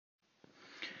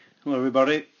Hello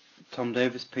everybody, Tom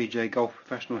Davis, PJ Golf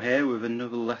Professional here with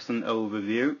another lesson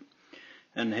overview.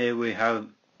 And here we have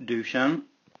Dushan,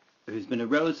 who's been a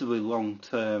relatively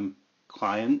long-term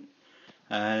client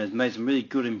and has made some really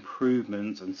good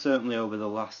improvements, and certainly over the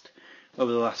last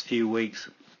few weeks.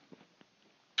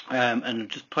 And I'll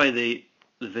just play the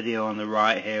video on the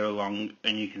right here along,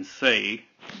 and you can see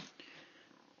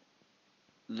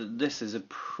that this is a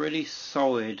pretty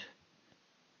solid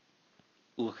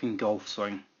looking golf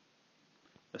swing,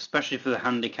 especially for the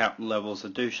handicap level. So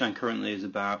Dushan currently is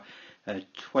about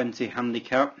 20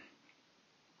 handicap.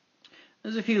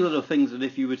 There's a few little things that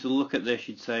if you were to look at this,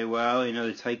 you'd say, well, you know,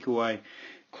 the takeaway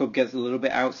club gets a little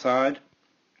bit outside,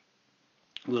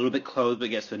 a little bit closed, but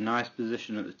gets to a nice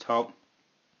position at the top.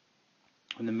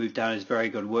 And the move down is very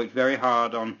good. Worked very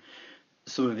hard on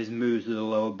some of his moves with the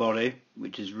lower body,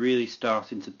 which is really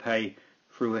starting to pay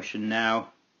fruition now.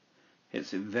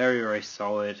 Hits it very, very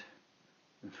solid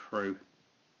and through.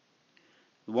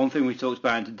 The one thing we talked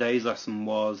about in today's lesson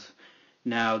was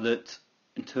now that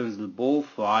in terms of the ball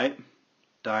flight,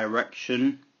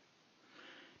 direction,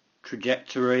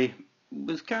 trajectory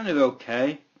was kind of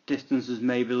okay. Distance was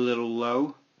maybe a little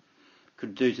low.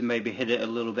 Could do to maybe hit it a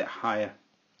little bit higher.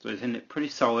 So he's hitting it pretty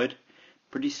solid,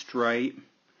 pretty straight,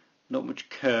 not much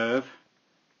curve,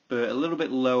 but a little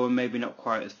bit lower, maybe not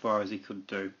quite as far as he could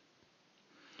do.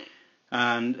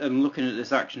 And looking at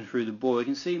this action through the ball, you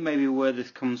can see maybe where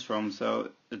this comes from.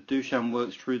 So as Dushan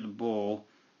works through the ball,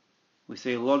 we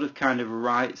see a lot of kind of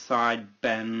right side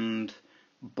bend,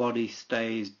 body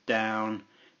stays down,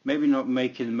 maybe not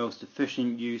making the most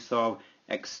efficient use of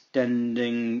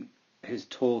extending his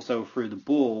torso through the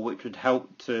ball, which would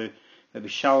help to maybe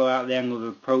shallow out the angle of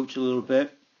approach a little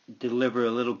bit, deliver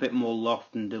a little bit more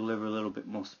loft and deliver a little bit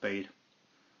more speed.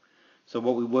 So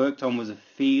what we worked on was a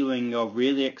feeling of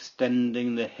really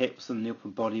extending the hips and the upper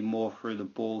body more through the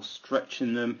ball,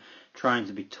 stretching them, trying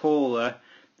to be taller,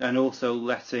 and also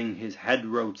letting his head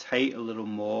rotate a little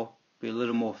more, be a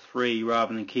little more free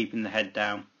rather than keeping the head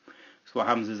down. So what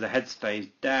happens is the head stays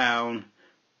down,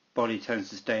 body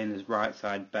tends to stay in this right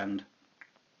side bend.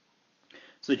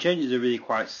 So the changes are really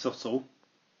quite subtle,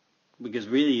 because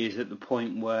really he's at the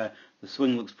point where the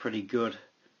swing looks pretty good.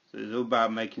 So it's all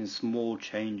about making small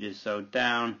changes. So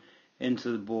down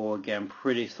into the ball again,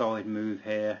 pretty solid move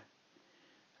here.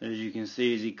 As you can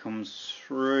see, as he comes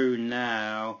through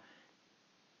now,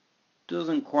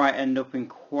 doesn't quite end up in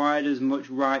quite as much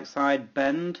right side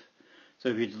bend. So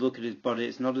if you look at his body,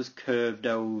 it's not as curved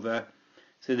over.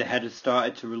 So the head has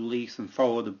started to release and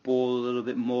follow the ball a little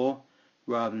bit more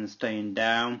rather than staying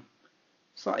down.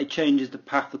 Slightly changes the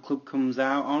path the club comes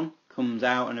out on, comes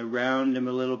out and around him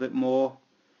a little bit more,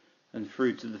 and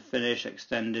through to the finish,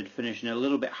 extended, finishing a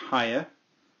little bit higher,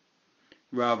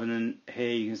 rather than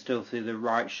here you can still see the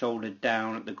right shoulder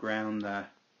down at the ground there.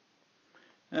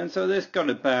 And so this got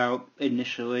about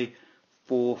initially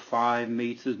 4 or 5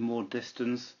 meters more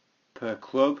distance per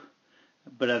club,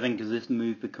 but I think as this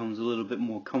move becomes a little bit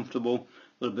more comfortable,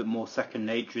 a little bit more second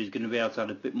nature, he's going to be able to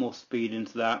add a bit more speed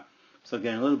into that. So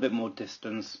again, a little bit more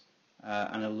distance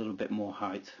and a little bit more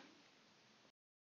height.